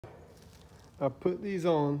I put these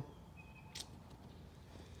on,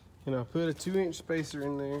 and I put a 2-inch spacer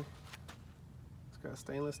in there. It's got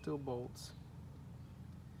stainless steel bolts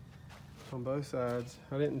on both sides.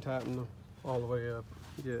 I didn't tighten them all the way up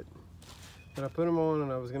yet, but I put them on,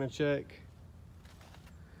 and I was gonna check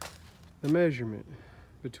the measurement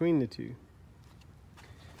between the two.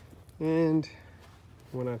 And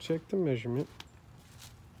when I checked the measurement,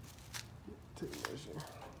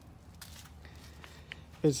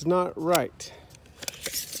 it's not right.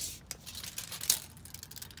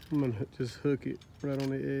 I'm gonna just hook it right on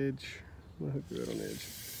the edge. I'm gonna hook it right on the edge.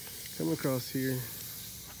 Come across here,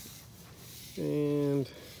 and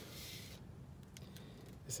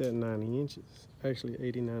it's at 90 inches. Actually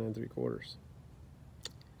 89 3/4.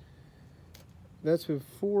 That's with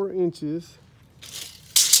 4 inches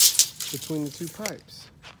between the two pipes.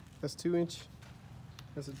 That's 2-inch.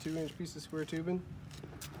 That's a 2-inch piece of square tubing.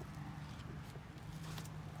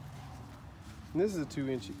 And this is a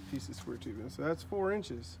 2-inch piece of square tubing. So that's 4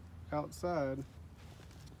 inches outside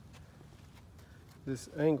this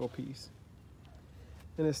angle piece.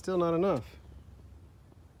 And it's still not enough.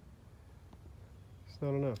 It's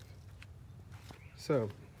not enough. So,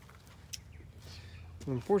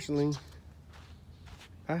 unfortunately,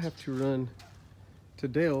 I have to run to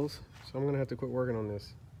Dale's, so I'm gonna have to quit working on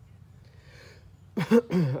this.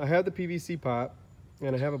 I have the PVC pipe,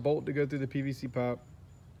 and I have a bolt to go through the PVC pipe,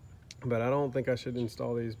 but I don't think I should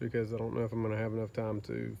install these because I don't know if I'm gonna have enough time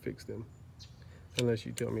to fix them, unless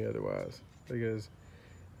you tell me otherwise. Because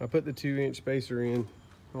I put the 2-inch spacer in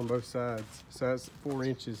on both sides, so that's 4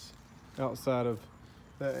 inches outside of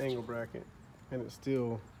that angle bracket, and it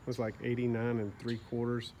still was like 89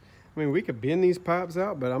 3/4. I mean, we could bend these pipes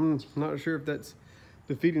out, but I'm not sure if that's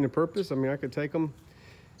defeating the purpose. I mean, I could take them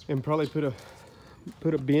and probably put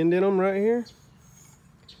a bend in them right here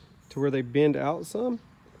to where they bend out some.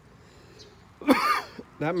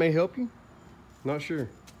 That may help you. Not sure.